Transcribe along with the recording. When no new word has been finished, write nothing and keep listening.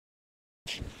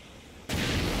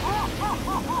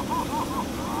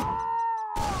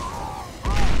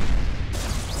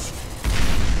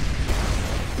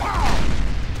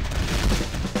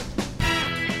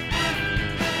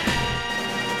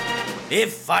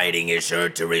If fighting is sure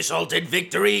to result in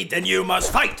victory, then you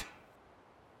must fight.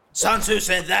 Sun Tzu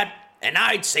said that, and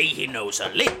I'd say he knows a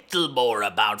little more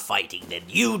about fighting than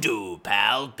you do,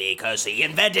 pal, because he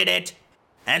invented it.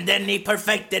 And then he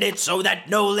perfected it so that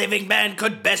no living man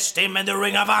could best him in the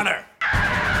Ring of Honor.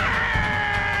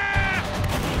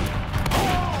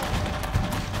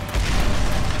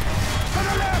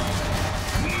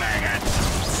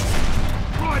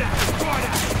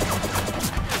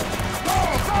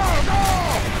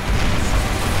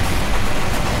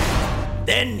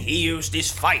 Then he used his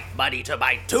fight buddy to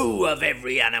buy 2 of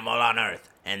every animal on Earth.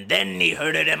 And then he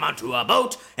herded them onto a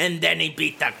boat, and then he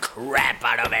beat the crap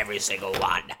out of every single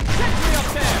one. Check me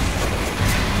up there!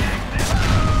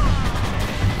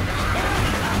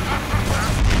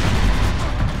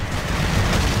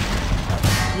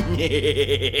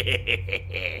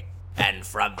 And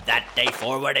from that day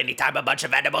forward, anytime a bunch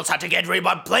of animals hunt together in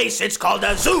one place, it's called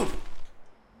a zoo.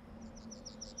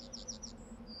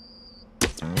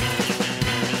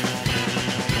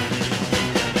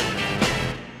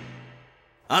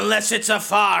 Unless it's a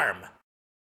farm.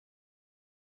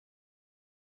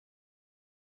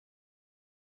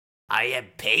 I am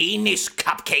paying this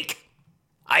cupcake.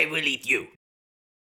 I will eat you.